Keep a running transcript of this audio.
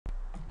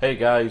Hey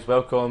guys,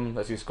 welcome.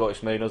 This is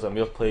ScottishMiners and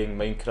we're playing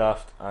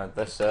Minecraft, and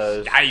this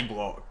is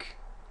Skyblock.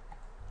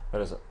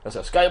 What is it? This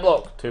is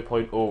Skyblock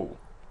 2.0.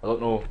 I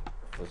don't know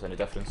if there's any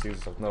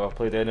differences. I've never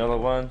played any other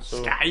one,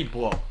 so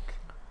Skyblock.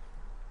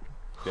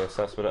 yes,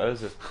 that's what it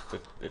is.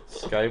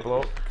 It's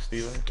Skyblock,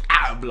 Stephen.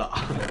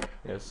 Skyblock.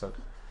 Yes, so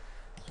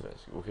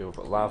it's okay. We've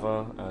got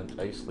lava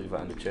and ice. Leave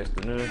that in the chest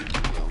now.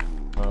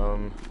 Oh,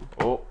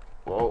 whoa.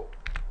 Oh,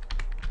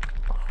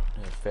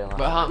 no, it fell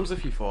What out. happens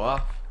if you fall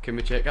off? Can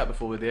we check that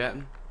before we do it?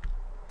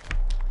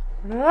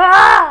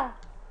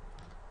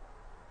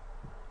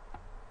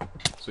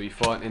 So you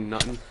fall into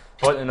nothing.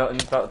 Point to nothing.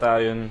 Start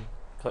dying.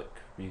 Click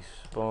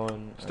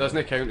respawn. This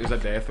doesn't count as a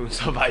death on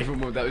survival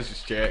mode. That was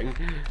just checking.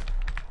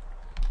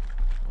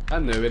 I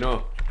know we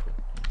know.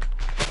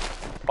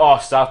 Oh,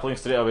 sapling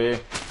straight away.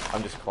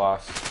 I'm just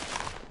class.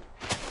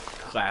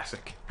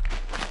 Classic.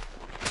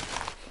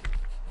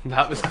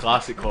 That was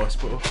classic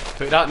hospital.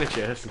 Put that in the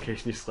chest in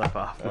case you slip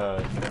off.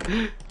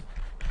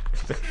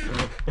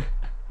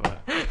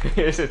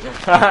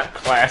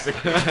 Classic.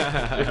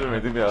 Just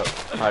reminded me of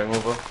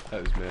Hangover.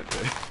 That was meant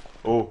to.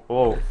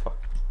 Oh, fuck.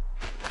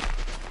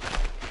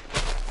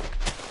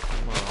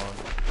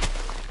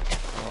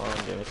 Come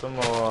on, give me some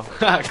more.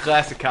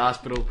 Classic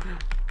hospital.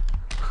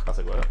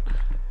 Classic what?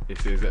 It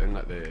says it in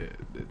like the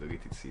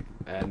deleted scene.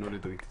 Not the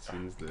deleted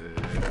scenes,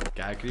 the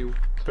gag reel.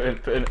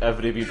 Putting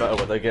every wee bit of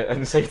wood I get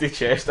inside the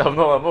chest. I'm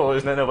not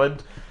losing any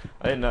wood.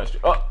 I ain't that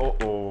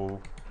oh.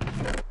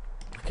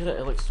 Look at it,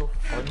 it looks so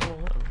fun.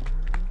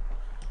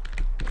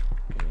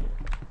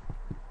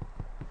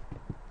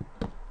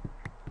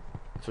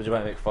 So what do you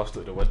want to make first,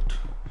 like the wood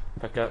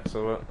pickaxe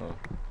or what? Oh.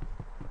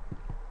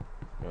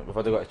 Yeah, we've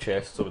already got a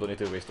chest, so we don't need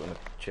to waste it on the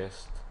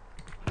chest.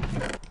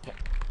 Yeah.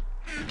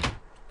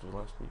 The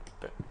last wee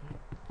bit.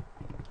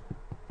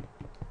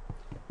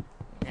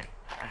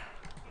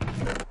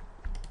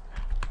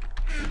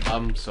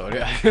 I'm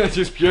sorry, I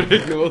just pure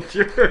ignored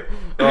you.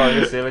 Oh,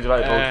 you say, what do you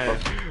want to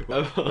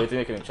go first? Wait to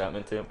make an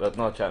enchantment table. Not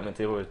an enchantment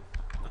table.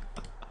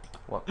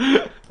 What?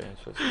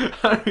 Benches.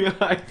 I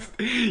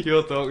realised you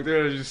were talking to me,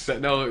 I was just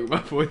sitting there looking at my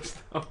phone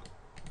stuff.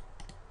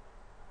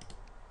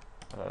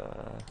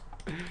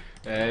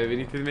 We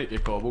need to make a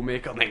cobble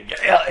maker and then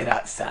get out of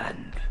that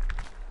sand.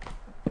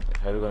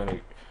 How are we going to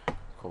make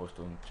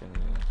cobblestone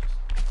generators?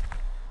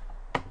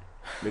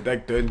 We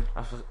dig down.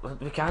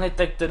 We can't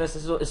dig down this,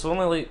 it's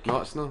only like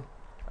No, it's not.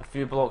 a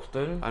few blocks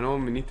down. I know,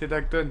 we need to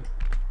dig down.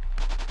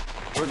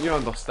 Don't you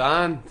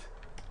understand?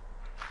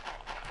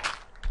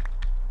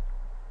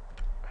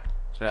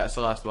 So that's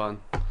the last one.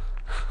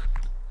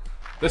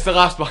 That's the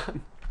last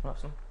one.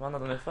 That's not one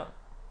underneath it.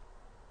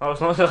 Oh,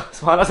 it's not the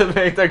last one, that's a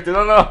big dig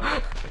down, I know.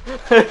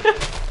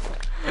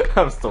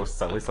 I'm so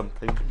silly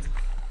sometimes.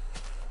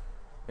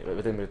 Right, we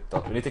didn't move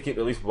dirt. We need to keep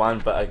at least one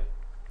bit of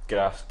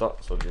grass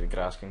dirt so the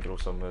grass can grow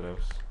somewhere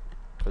else.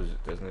 Because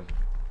it doesn't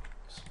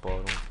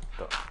spawn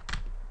dirt.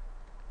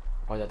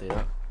 Why did I do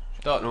that?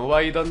 Don't know why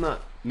you done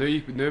that. Now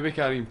we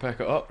can't even pick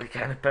it up. We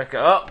can't pick it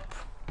up!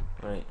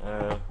 Right,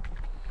 how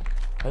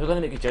are we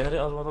going to make a generator? I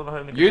don't know how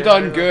to make a You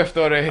generator. done goofed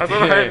already. I don't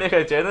know how to make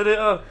a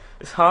generator.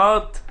 It's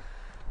hard.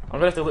 I'm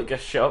going to have to look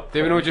this shit up.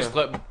 Do we know just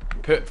like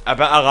put a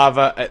bit of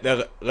lava at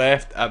the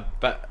left, a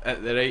bit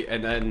at the right,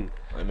 and then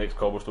It makes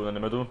cobblestone in the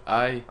middle.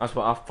 aye. That's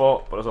what I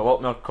thought, but there's a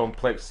lot more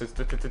complexity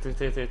to it.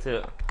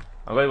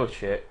 I'm going to go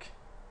check.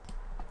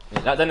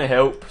 That didn't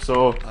help,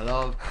 so I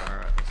love.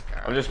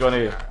 I'm just going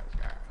to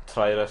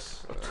try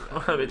this.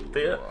 How we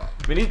do it?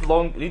 We need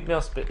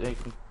more space.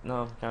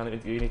 No,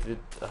 can't. You need to.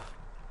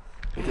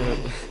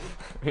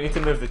 We need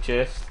to move the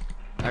chest.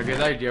 A good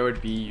idea would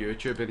be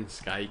YouTube and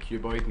Sky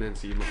Cuboid and then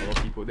seeing what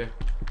other people do.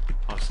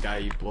 Or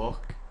Sky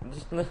Block.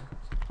 Just Right.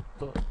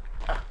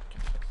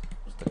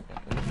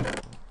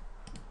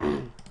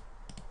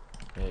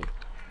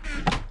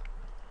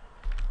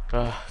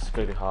 It's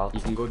going to be hard.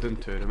 You can go down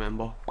too,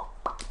 remember?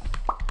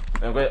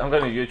 I'm going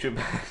to YouTube.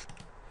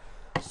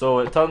 So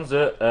it turns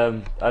out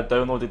I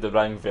downloaded the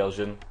wrong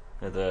version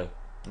of the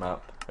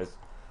map. It's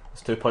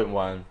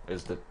 2.1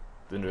 is the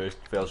newest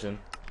version.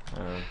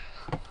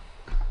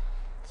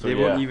 So They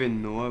yeah, won't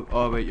even know.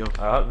 Oh wait, you're.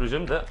 I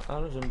resumed it.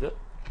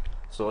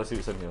 So let's see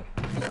what's in here.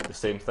 The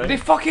same thing. They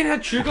fucking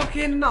had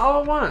sugarcane in the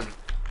other one.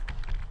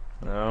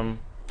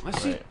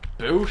 That's Right.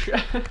 bullshit.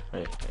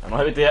 Right, I know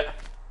how to do it.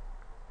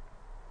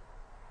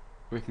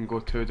 We can go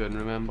two down,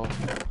 remember?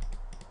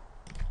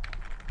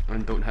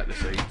 And don't hit the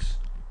sides.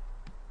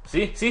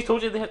 See,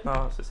 told you they hit.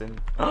 No, it's the same.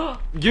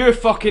 You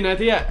fucking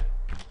idiot!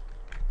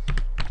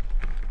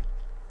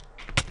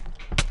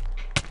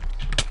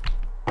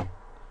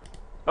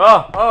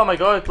 Oh my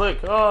god,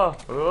 look, damn.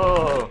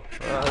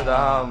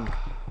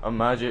 I'm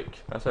magic,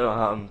 that's how it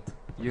happened.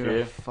 You're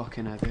Okay. a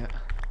fucking idiot.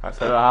 That's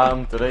how it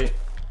happened, right?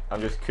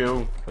 I'm just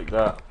cool, like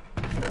that.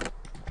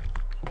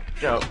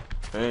 Shut up,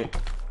 right?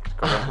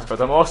 It's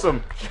because I'm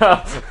awesome. Shut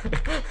up.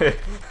 Right.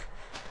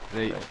 I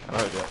know how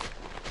to do it.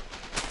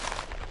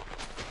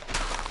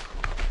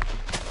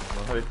 I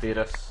know how to do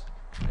this.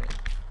 Right.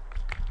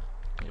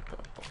 You put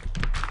a bucket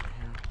here.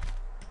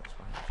 This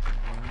one.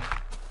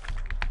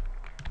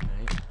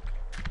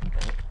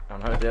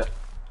 I'm out there.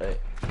 Right.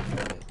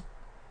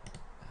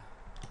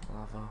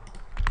 Lava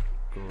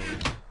goes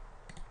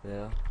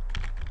there.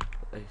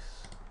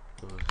 Ice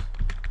goes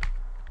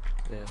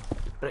there.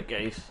 Break your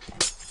ice.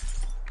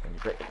 And you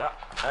break it up.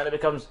 And it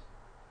becomes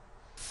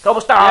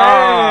cobblestone!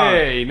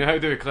 Hey! Now how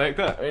do we collect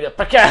it? I need a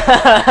pickaxe!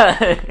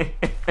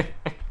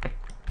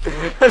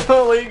 I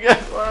don't like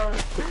it, man.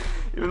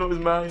 Even though it was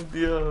my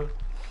idea. I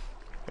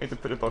need to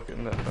put a bucket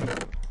in there.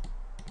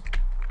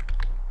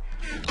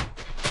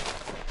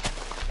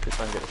 See if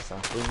I can get the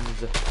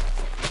saplings.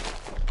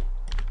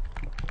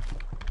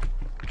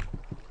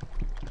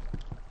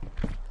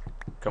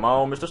 Come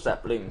on, Mr.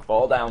 Sapling,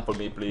 fall down for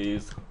me,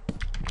 please.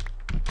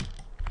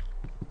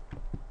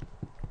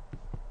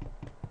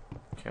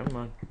 Come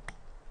on.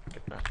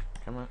 Get back.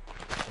 Come on.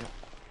 Yeah,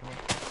 come on.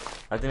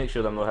 I have to make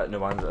sure that I'm not hitting the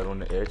ones that are on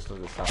the edge so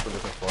the sapling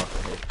doesn't fall off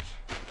the edge.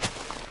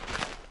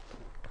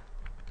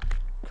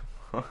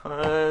 Come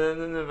on.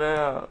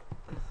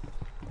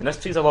 And this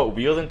tree's a lot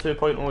weirder than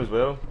 2.0 as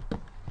well.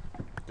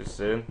 Just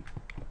saying.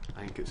 I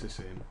think it's the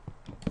same.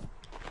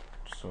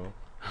 So.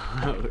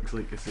 That looks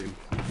like the same.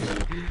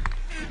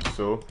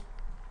 So.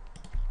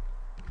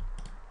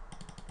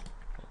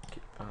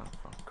 Keep that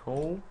for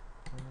coal.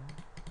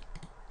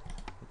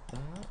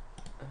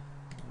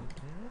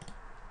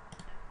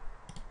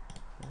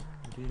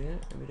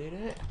 We did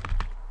it.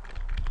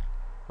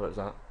 What's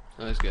that?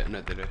 I was getting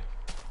it today.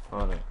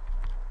 Alright.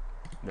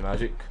 The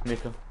magic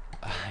maker.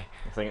 Aye.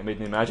 I think it made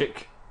me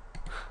magic.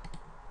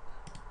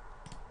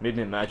 Made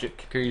me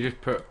magic. Can you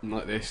just put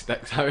like the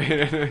sticks out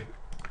here?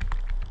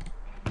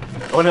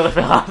 Oh, nearly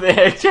fell off the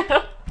edge.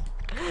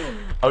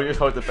 I'll just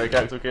hold the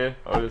pickaxe, okay?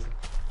 I'll just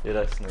do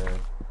this now.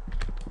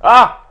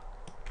 Ah!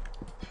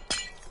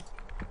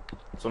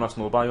 It's on a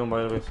snow biome,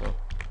 by the way, so.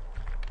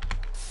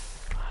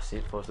 Ah, see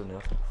it falls down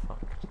there. Fuck.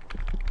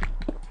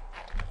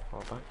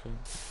 Fall back to it.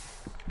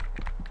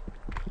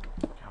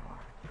 Come on.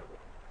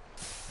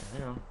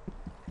 There you go.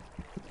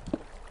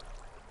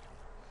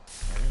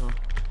 There you go.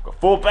 Got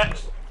 4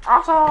 bits!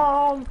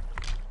 Awesome!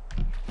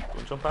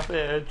 Don't jump off the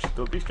edge.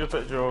 Don't be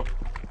stupid, Joe.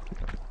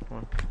 Come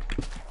on.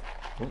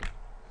 Oh.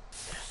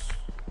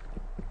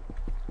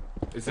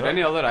 Is there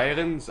any other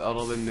islands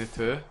other than the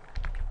 2?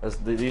 There's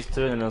these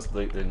 2, and there's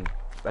like the.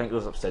 I think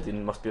there's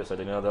obsidian, must be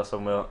obsidian in there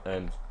somewhere,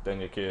 and then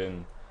you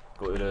can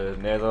go to the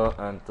nether,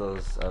 and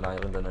there's an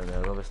island in the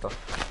nether with stuff.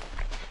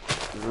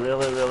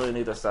 Really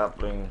need a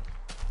sapling.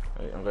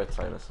 Right, I'm going to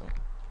try this one.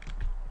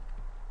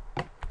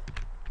 I'm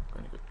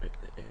going to go right to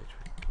the edge.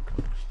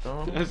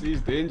 This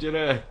is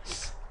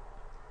dangerous.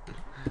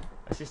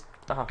 It's just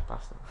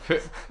bastard.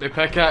 Put the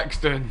pickaxe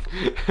down.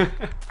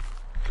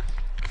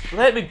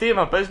 Let me do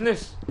my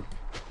business.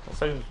 That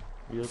sounds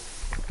weird.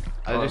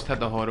 I just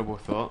had a horrible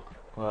thought.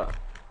 What?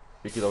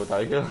 We could all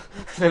die here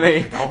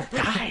tonight. I'll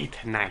die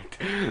tonight.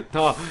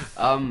 No,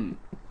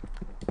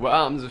 what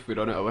happens if we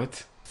run out of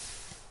wood?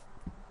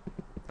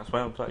 That's why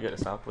I'm trying to get a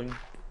sapling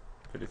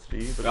for the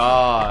tree, but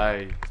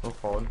Aye. it's no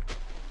fun.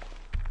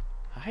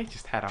 I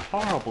just had a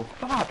horrible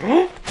thought.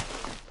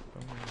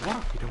 What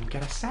if we don't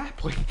get a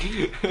sapling?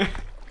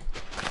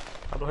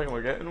 I don't think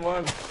we're getting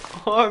one.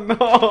 Oh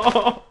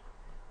no!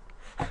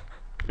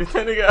 We're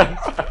trying to get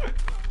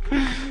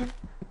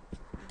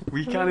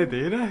We can't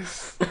do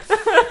this.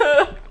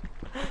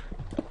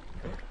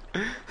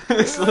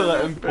 It's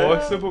like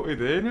impossible to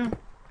do now.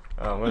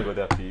 Oh, I'm gonna go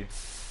there pee.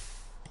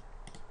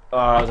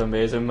 Oh, that was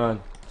amazing, man.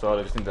 Sorry,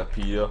 I just need to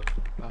pee here.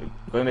 I'm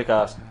gonna make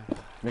a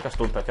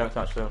stone pickaxe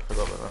actually, I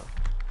forgot about that.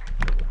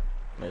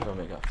 Might as well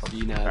make that first.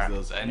 Seen as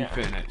there's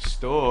infinite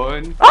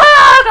stone.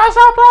 Ah, got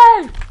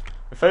something!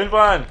 We found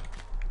one!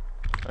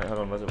 Right, hold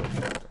on, where's it?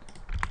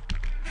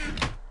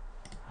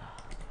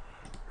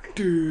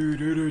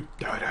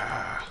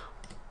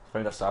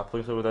 Found a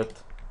sapling, so we did.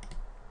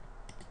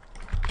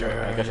 I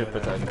think I should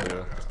put that in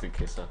there, just in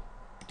case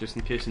Just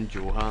in case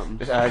Joe happens.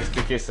 just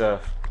in case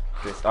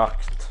this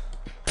act.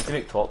 To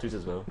make torches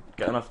as well.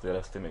 Get enough there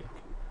to make.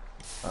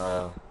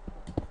 Pardon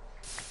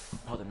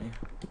me.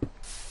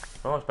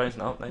 Oh, it's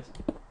bouncing up, nice.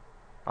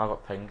 I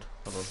got pinged.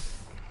 Hold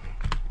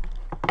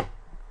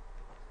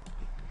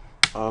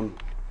on.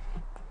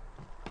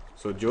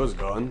 So Joe's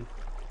gone.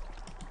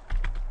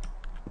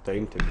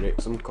 Time to break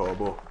some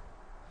cobble.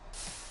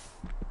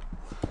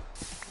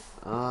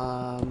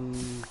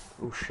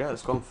 Oh shit,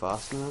 it's gone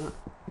fast now, isn't it?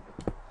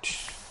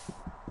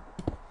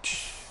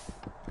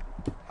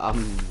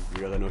 I'm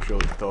really not sure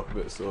what to talk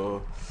about,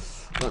 so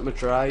let me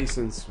try,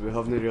 since we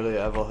haven't really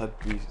ever had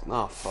we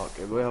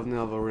haven't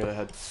ever really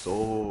had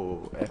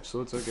solo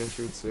episodes, I guess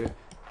you would say.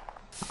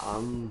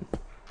 I'm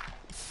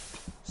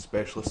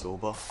especially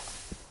sober,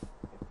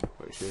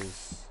 which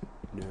is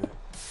new.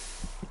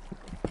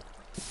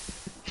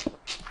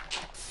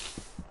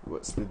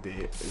 What's the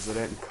date? Is there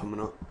anything coming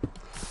up?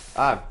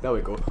 Ah, there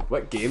we go.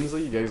 What games are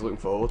you guys looking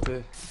forward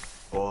to?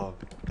 Or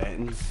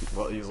anything?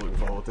 What are you looking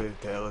forward to?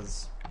 Tell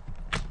us.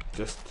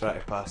 Just try to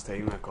pass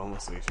time in a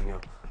conversation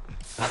here.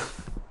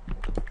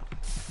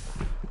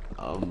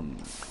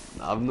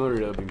 I've not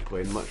really been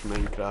playing much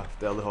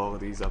Minecraft early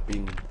holidays. I've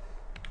been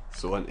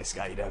so into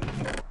Skyrim.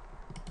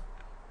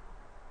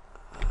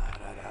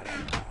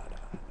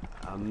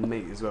 I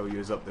might as well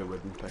use up the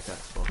wooden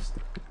pickaxe first.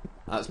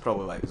 That's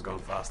probably why it's gone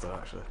faster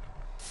actually.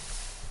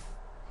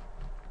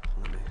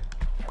 Let me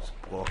just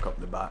block up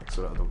the back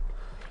so I don't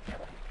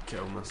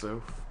kill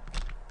myself.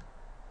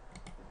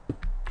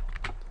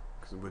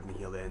 Because I wouldn't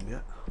hear the end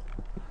yet.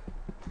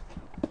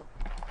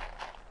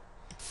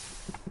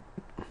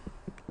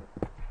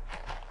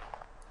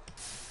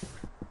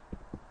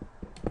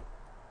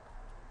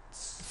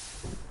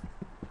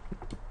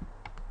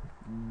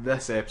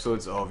 This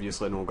episode's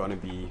obviously not going to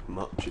be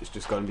much, it's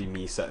just going to be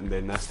me sitting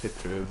doing this to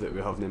prove that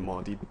we haven't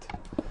modded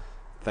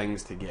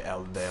things to get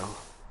out there.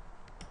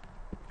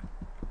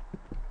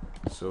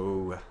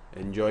 So,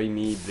 enjoy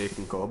me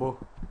breaking combo.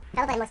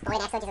 Probably the most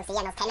boring episode you'll see,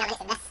 and there's 10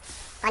 minutes of this.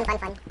 Fun, fun,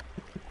 fun.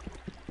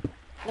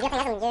 The good thing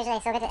is I'm usually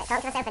so good at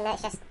talking to myself, and now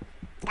it's just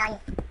gone.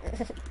 I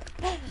think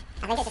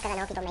it's just because I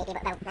know people might be,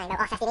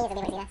 well, 15 years will be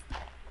able to see this.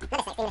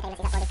 Not 16 the time this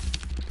is uploaded.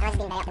 I was just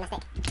being very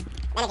optimistic.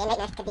 Then again, right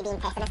now could be being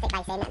pessimistic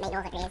by saying that it might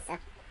not overpraise, so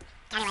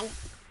carry on.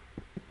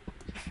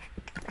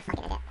 I'm a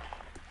fucking idiot.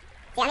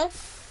 See what I mean?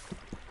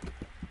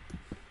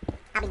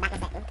 I'll be back in a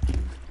second.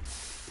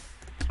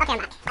 Okay, I'm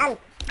back.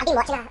 I've been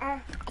watching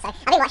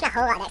a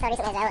whole lot of Dexter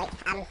recently as well, like,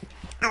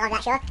 I love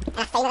that show, and I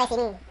finally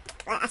seen,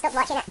 I stopped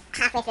watching it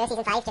halfway through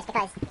season 5 just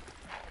because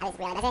I was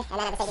really busy, and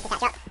then I decided to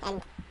catch up, and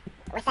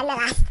within the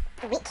last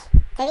week,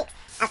 2 weeks,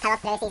 I've powered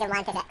through season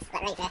 1 to 6,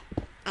 like right through,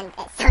 and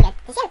it's so good.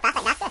 You see how fast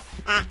like that's it?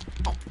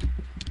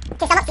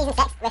 To sum up season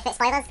 6 with its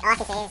spoilers, all I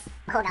can say is,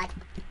 oh god,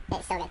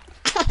 it's so good.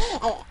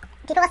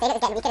 People were saying it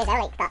was getting weaker as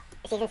well, like, but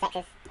season 6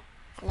 is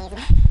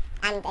amazing.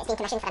 And it's been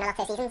commissioned for another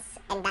 2 seasons,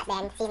 and that's the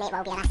end. Season 8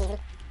 will be the last season.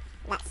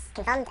 That's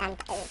confirmed, and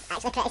it's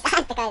actually pretty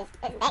sad because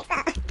it's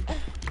Dexter.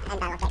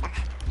 And I love Dexter.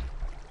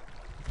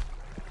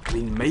 I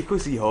mean, Michael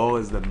C. Hall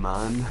is the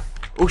man.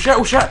 Oh shit,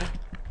 oh shit!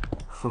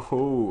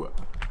 Oh,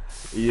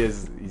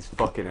 he's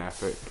fucking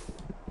epic.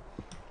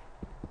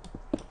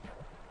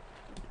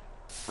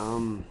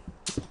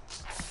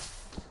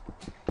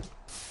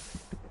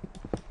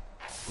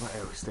 What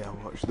else did I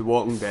watch? The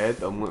Walking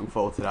Dead. I'm looking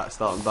forward to that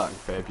starting back in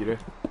February.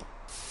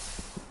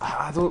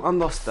 I don't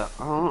understand.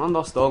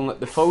 Like,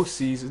 the full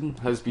season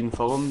has been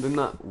filmed in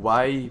that.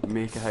 Why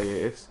make a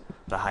hiatus?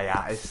 The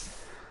hiatus.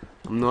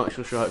 I'm not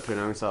actually sure how to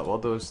pronounce that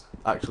word. I was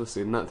actually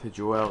saying that to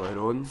Joe earlier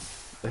on.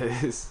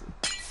 It is.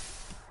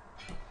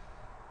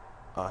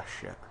 Oh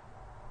shit.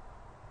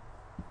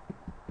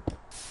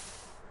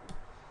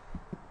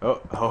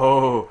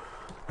 Oh.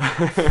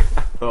 I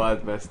thought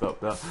I'd messed up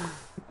there.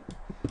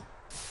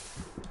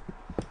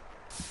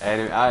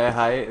 Anyway,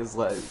 hiatus,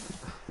 like,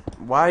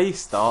 why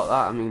start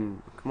that? I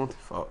mean, come on to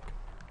fuck.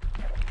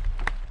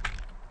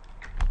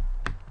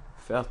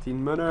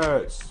 13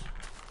 minutes.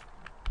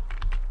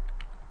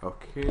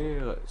 Okay,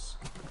 let's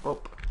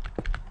bop.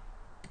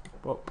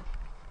 Bop.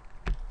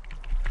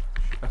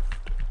 Shift.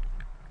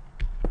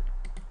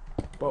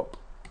 Bop.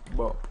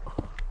 Bop.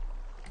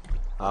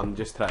 I'm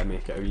just trying to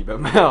make it a wee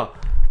bit more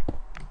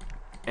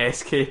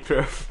SK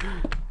proof.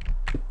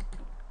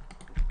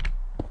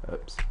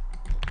 Oops.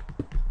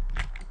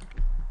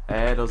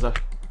 There's a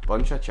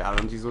bunch of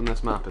challenges on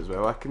this map as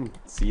well. I can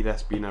see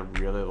this being a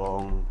really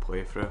long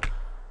playthrough.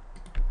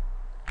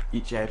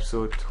 Each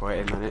episode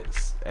 20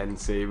 minutes, and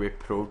say we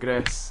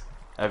progress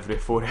every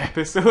 4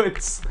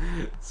 episodes.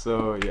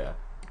 So yeah.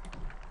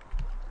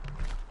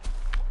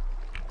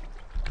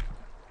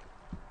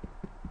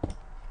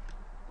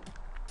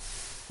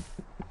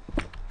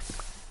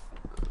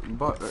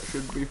 But it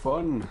should be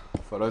fun,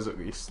 for us at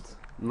least.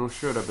 I'm not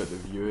sure about the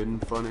viewing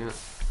fun of it.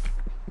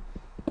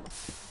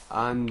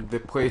 And the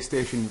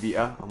PlayStation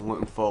Vita, I'm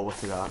looking forward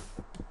to that.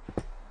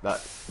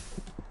 That,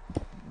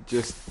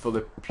 just for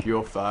the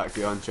pure fact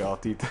of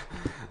Uncharted.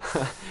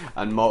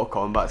 And Mortal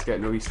Kombat's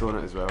getting released on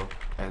it as well.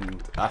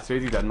 And I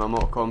traded in my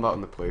Mortal Kombat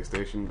on the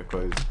PlayStation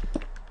because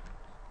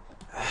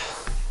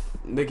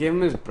the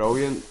game is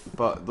brilliant,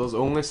 but there's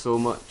only so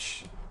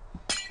much.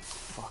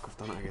 Fuck, I've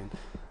done it again.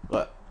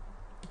 Like,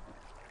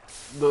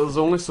 there's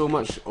only so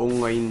much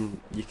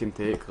online you can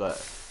take. Like,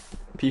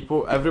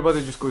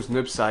 everybody just goes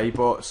Noob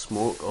Saibot,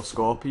 Smoke or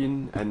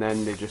Scorpion, and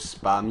then they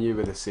just spam you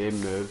with the same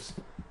moves.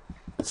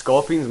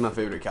 Scorpion's my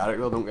favourite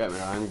character, don't get me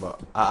wrong,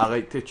 but I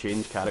like to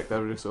change character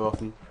every so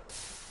often.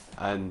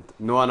 And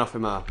not enough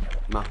of my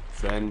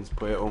friends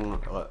play it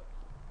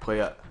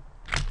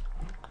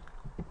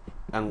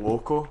in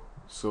loco,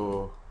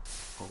 so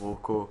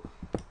loco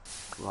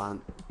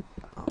LAN.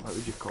 What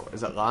would you call it?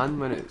 Is it LAN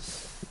when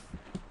it's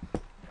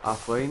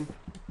offline?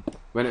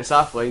 When it's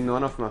offline, not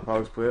enough of my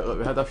pals play it. Like,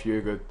 we had a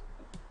few good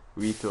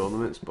wee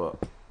tournaments, but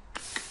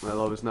well,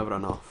 there was never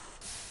enough.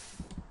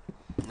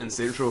 And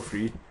Central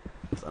Free,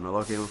 it's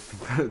another game.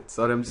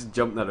 Sorry, I'm just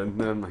jumping around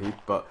now in my head,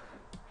 but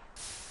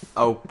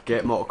I'll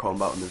get Mortal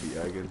Kombat on the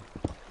Vita again.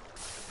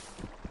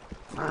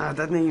 I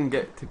didn't even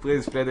get to play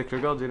as Freddy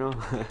Krueger, you know.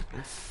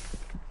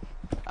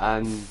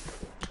 And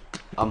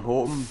I'm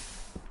hoping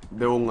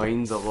the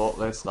online's a lot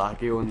less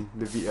laggy on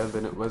the Vita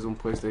than it was on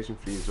PlayStation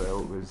 3 as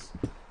well.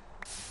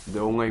 The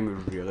online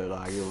was really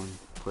laggy on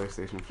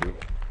PlayStation 3.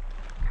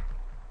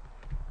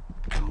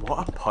 And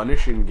what a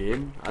punishing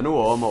game. I know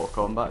all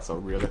Mortal Kombat's are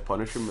really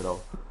punishing with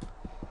all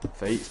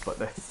fights, but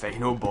the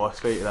final boss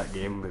fight of that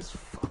game was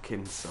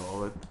fucking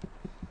solid.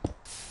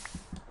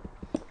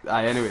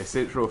 Anyway,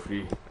 Saints Row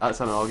 3.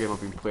 That's another game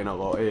I've been playing a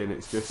lot of, and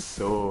it's just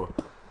so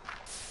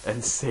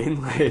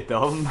insanely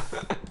dumb.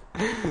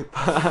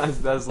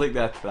 But that's like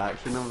the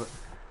attraction of it.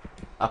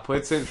 I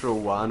played Saints Row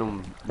 1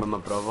 when my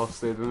brother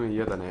stayed with me. He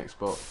had an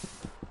Xbox,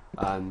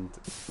 and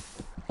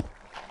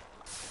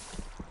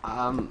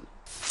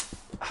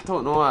I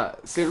don't know.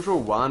 Saints Row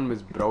 1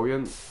 was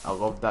brilliant. I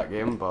loved that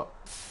game, but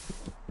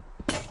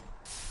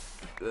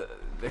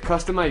the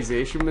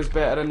customization was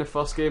better in the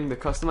first game. The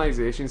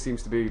customization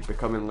seems to be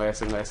becoming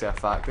less and less of a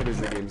factor as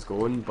the game's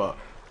going, but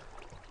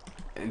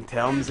in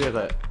terms of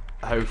like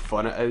how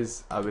fun it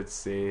is, I would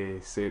say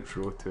Saints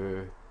Row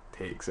 2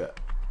 takes it.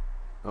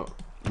 Oh,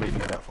 might be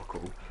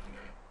difficult.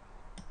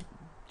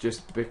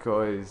 Just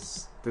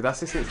because... Did I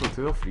say Saints Row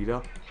 2 or 3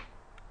 there?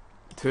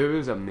 2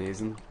 was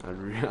amazing.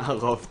 I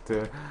loved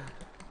 2.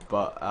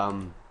 But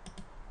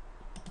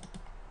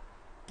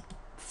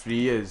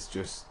 3 is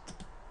just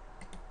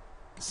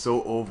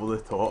so over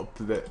the top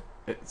that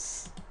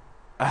it's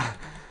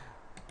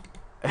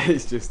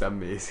it's just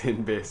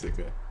amazing,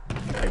 basically.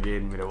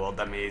 Again with the word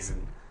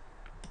amazing.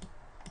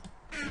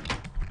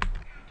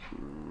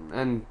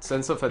 And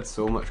since I've had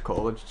so much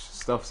college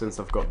stuff since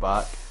I've got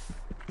back,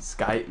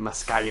 my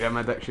Skyrim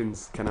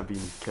addiction's kind of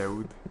been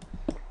killed.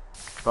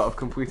 But I've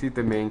completed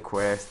the main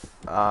quest.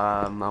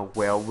 I'm a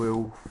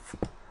werewolf,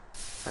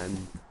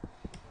 and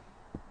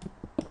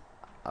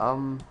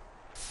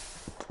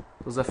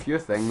there's a few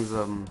things.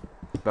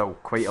 Well,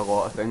 quite a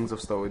lot of things I've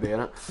still to do in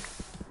it.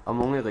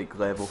 I'm only like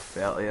level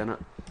 30 in it,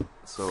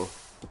 so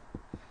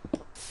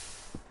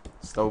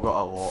still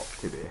got a lot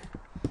to do.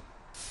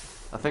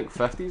 I think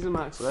 50 is the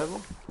max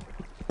level.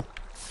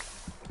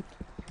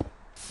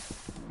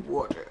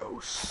 What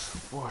else?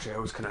 What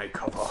else can I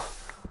cover?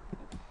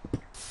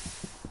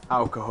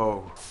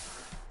 Alcohol.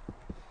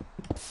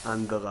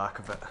 And the lack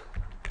of it.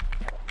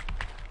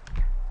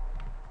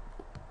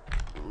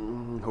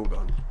 Hold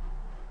on.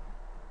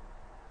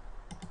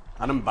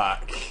 And I'm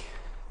back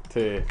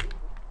to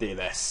do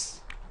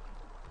this.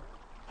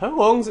 How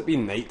long's it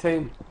been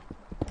nighttime?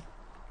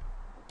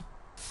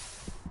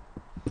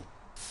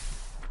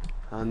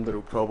 And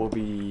there'll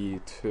probably be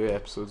 2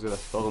 episodes of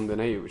this filmed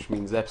tonight, which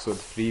means episode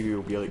 3 we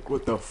will be like,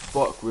 what the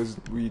fuck was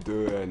we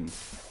doing?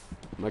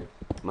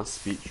 My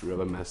speech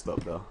really messed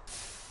up there.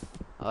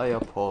 I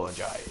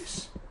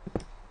apologise.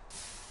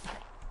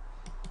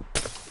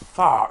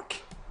 Fuck!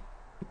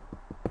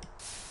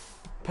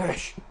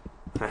 Push!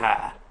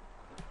 Haha!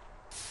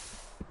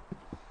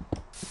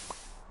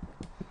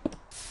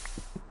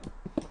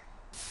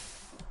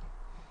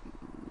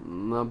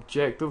 My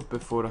objective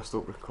before I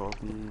stop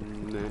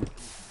recording, in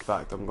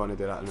fact I'm going to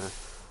do that now.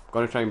 I'm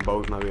going to try and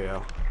build my way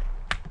out,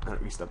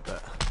 at least a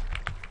bit.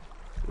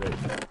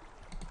 Right.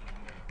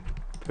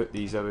 Put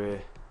these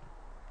away.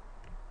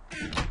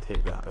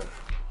 Take that out.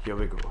 Here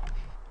we go.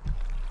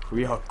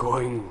 We are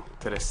going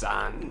to the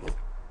sand.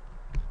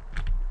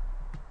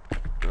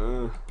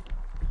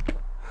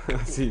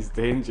 This is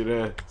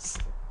dangerous.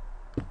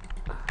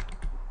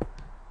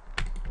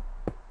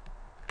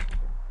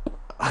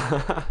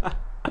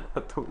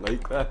 I don't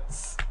like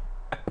this.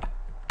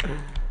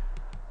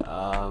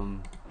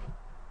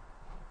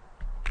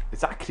 Is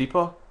that a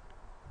creeper?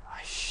 Oh,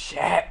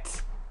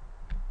 shit!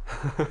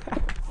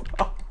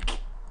 Fuck.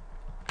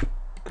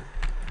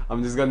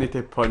 I'm just gonna need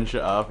to punch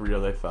it off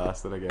really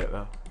fast when I get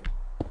there.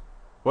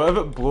 What if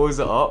it blows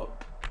it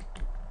up?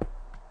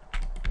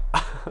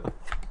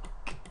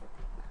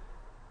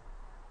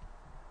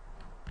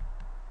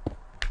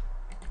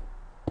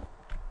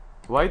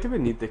 Why do we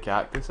need the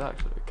cactus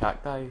actually?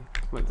 Cacti?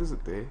 What does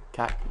it do?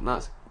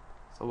 That's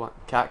so what?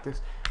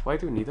 Cactus? Why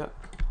do we need it?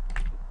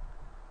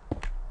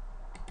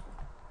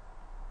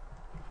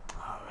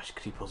 Oh, I wish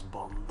creepers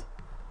bombed.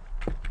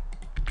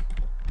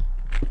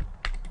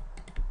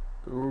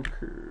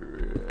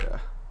 Okay.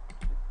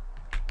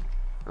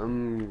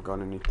 I'm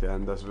gonna need to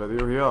end this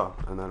video here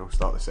and then I'll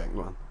start the second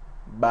one.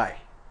 Bye.